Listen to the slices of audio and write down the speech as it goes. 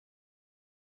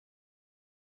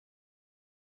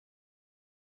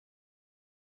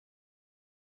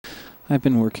I've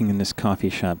been working in this coffee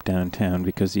shop downtown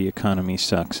because the economy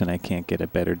sucks and I can't get a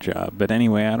better job. But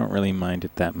anyway, I don't really mind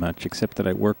it that much, except that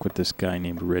I work with this guy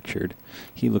named Richard.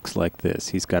 He looks like this.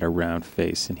 He's got a round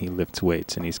face and he lifts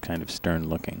weights and he's kind of stern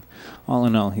looking. All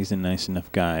in all, he's a nice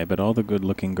enough guy, but all the good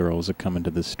looking girls that come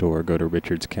into the store go to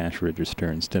Richard's cash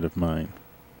register instead of mine.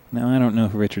 Now, I don't know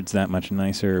if Richard's that much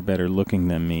nicer or better looking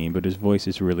than me, but his voice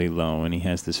is really low, and he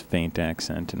has this faint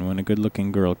accent, and when a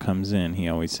good-looking girl comes in, he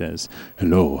always says,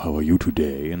 "Hello, how are you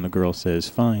today?" And the girl says,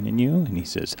 "Fine, and you?" And he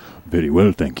says, "Very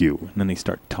well, thank you." And then they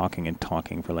start talking and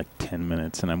talking for like 10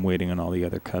 minutes, and I'm waiting on all the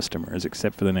other customers,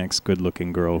 except for the next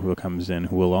good-looking girl who comes in,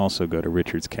 who will also go to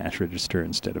Richard's cash register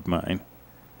instead of mine.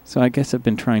 So I guess I've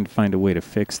been trying to find a way to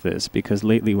fix this, because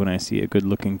lately when I see a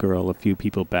good-looking girl a few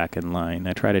people back in line,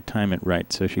 I try to time it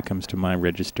right so she comes to my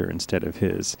register instead of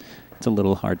his. It's a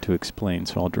little hard to explain,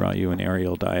 so I'll draw you an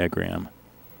aerial diagram.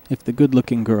 If the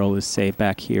good-looking girl is, say,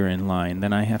 back here in line,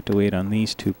 then I have to wait on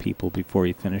these two people before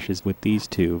he finishes with these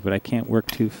two, but I can't work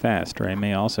too fast, or I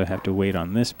may also have to wait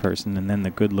on this person, and then the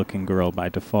good-looking girl by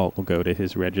default will go to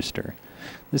his register.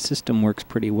 This system works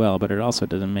pretty well, but it also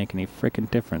doesn't make any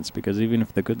frickin' difference, because even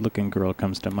if the good-looking girl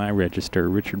comes to my register,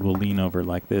 Richard will lean over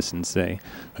like this and say,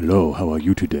 "Hello, how are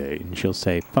you today?" And she'll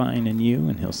say, "Fine, and you?"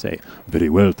 And he'll say, "Very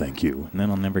well, thank you." And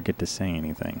then I'll never get to say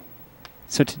anything.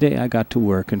 So today I got to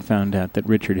work and found out that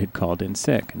Richard had called in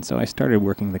sick, and so I started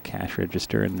working the cash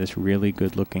register, and this really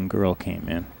good-looking girl came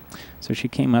in. So she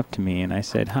came up to me, and I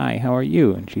said, "Hi, how are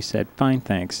you?" And she said, "Fine,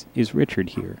 thanks. Is Richard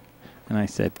here?" And I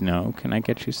said, "No, can I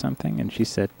get you something?" And she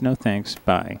said, "No thanks,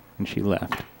 bye." And she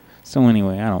left. So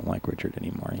anyway, I don't like Richard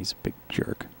anymore. He's a big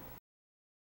jerk.